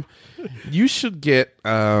for... You should get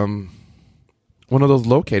one of those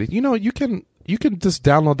located. You know, you can just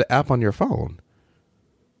download the app on your phone.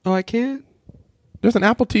 Oh, I can't? There's an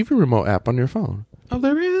Apple TV remote app on your phone. Oh,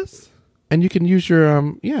 there is? And you can use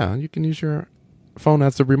your you can use your phone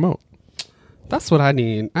as the remote. That's what I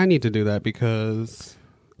need. I need to do that because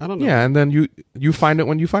I don't know. Yeah, and then you find it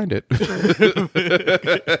when you find it.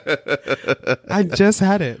 I just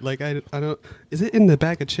had it. Like I don't. Is it in the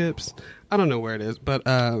bag of chips? I don't know where it is, but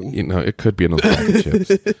you know, it could be in those bag of chips.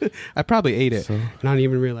 I probably ate it and I don't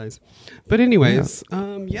even realize. But anyways,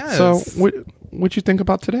 yes. So what you think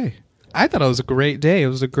about today? I thought it was a great day. It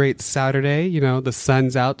was a great Saturday. You know, the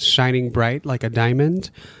sun's out, shining bright like a diamond.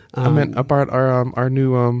 I meant about our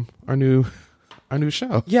new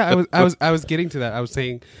show. Yeah, I was getting to that. I was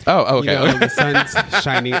saying, oh, okay. You know, the sun's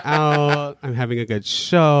shining out. I'm having a good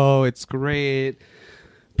show. It's great.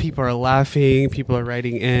 People are laughing. People are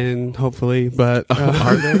writing in. Hopefully, but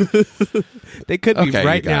are they? They could be Okay,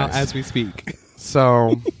 right you now guys. as we speak.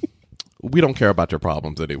 So we don't care about your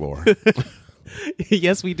problems anymore.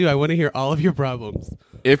 Yes, we do. I want to hear all of your problems.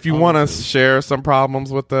 If you want to share some problems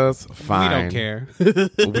with us, fine. We don't care.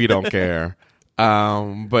 We don't care.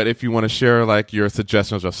 But if you want to share like your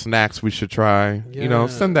suggestions of snacks we should try, you know,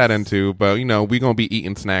 send that in too. But you know, we're gonna be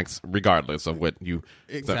eating snacks regardless of what you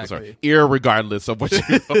Exactly. irregardless of what you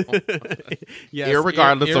Yes,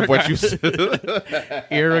 irregardless of what you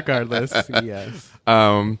irregardless, yes.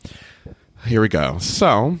 Here we go.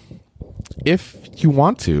 So if you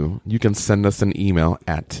want to, you can send us an email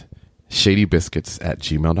at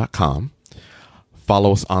shadybiscuits@gmail.com.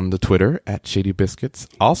 Follow us on the Twitter at shadybiscuits.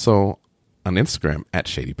 Also on Instagram at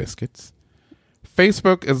shadybiscuits.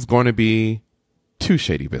 Facebook is going to be 2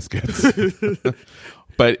 Shady Biscuits.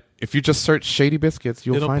 But if you just search Shady Biscuits,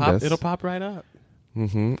 you'll find us. It'll pop right up.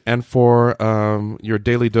 Mm-hmm. And for your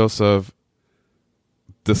daily dose of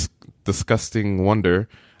disgusting wonder,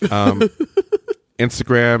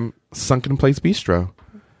 Instagram Sunken Place Bistro.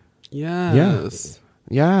 Yes.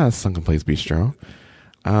 Yeah, Sunken Place Bistro.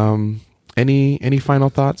 Any final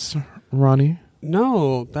thoughts, Ronnie?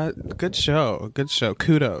 No, that good show. Good show.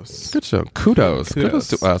 Kudos. Good show. Kudos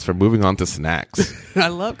to us for moving on to snacks. I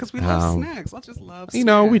love because we love snacks. I just love. You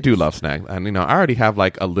know, we do love snacks, and I already have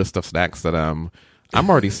like a list of snacks that I'm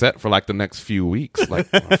already set for like the next few weeks, like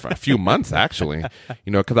for a few months actually.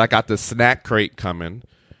 You know, because I got this snack crate coming.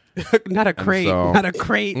 Not a crate. Not a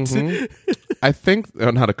crate. Mm-hmm. I think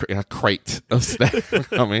not a crate of snacks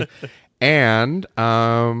coming. And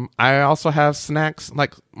I also have snacks,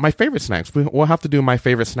 like my favorite snacks. We'll have to do my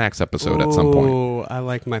favorite snacks episode at some point. Oh, I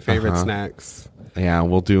like my favorite snacks. Yeah,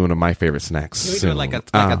 we'll do one of my favorite snacks. Can we soon. do like a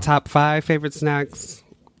top 5 favorite snacks?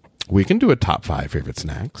 We can do a top 5 favorite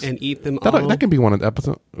snacks and eat them all. That can be one of the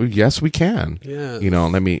episodes. Yes, we can. Yes. You know,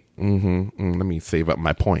 let me save up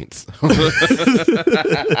my points.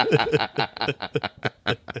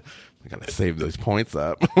 I gotta save those points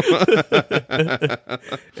up.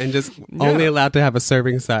 And just only allowed to have a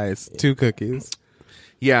serving size, 2 cookies.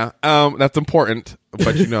 Yeah, that's important.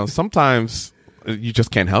 But you know, sometimes you just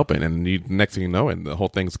can't help it, and next thing you know, and the whole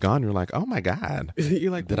thing's gone. You're like, oh my god,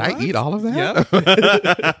 you're like, did what? I eat all of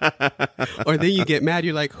that? Yep. Or then you get mad.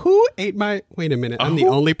 You're like, who ate my? Wait a minute, I'm the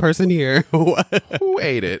only person here. Who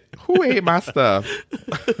ate it? Who ate my stuff?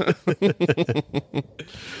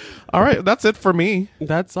 All right, that's it for me.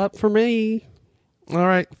 That's up for me. All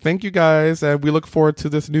right, thank you guys, and we look forward to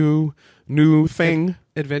this new thing,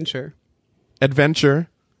 adventure,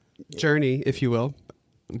 journey, if you will.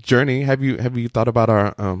 Journey. Have you thought about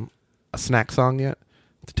our a snack song yet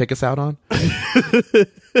to take us out on?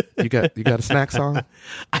 You got a snack song?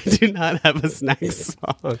 I do not have a snack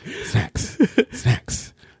song. Snacks.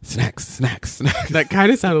 That kind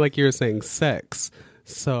of sounded like you were saying sex.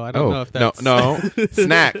 So I don't know if that's... No.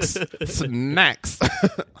 Snacks.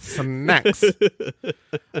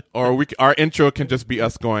 Or our intro can just be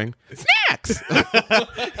us going, snacks!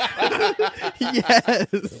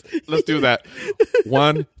 Yes. Let's do that.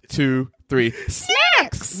 1, 2, 3.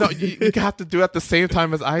 Snacks! No, you have to do it at the same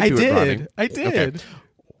time as I do it, Ronnie. I did. Okay.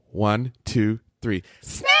 1, 2, 3.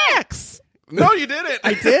 Snacks! No, you didn't.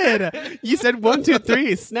 I did. You said 1, 2,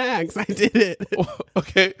 3 snacks. I did it.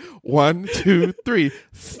 Okay. 1, 2, 3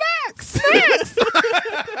 snacks.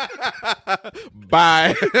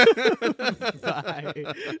 Bye. Bye.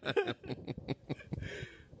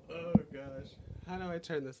 Oh gosh. How do I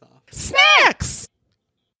turn this off? Snacks.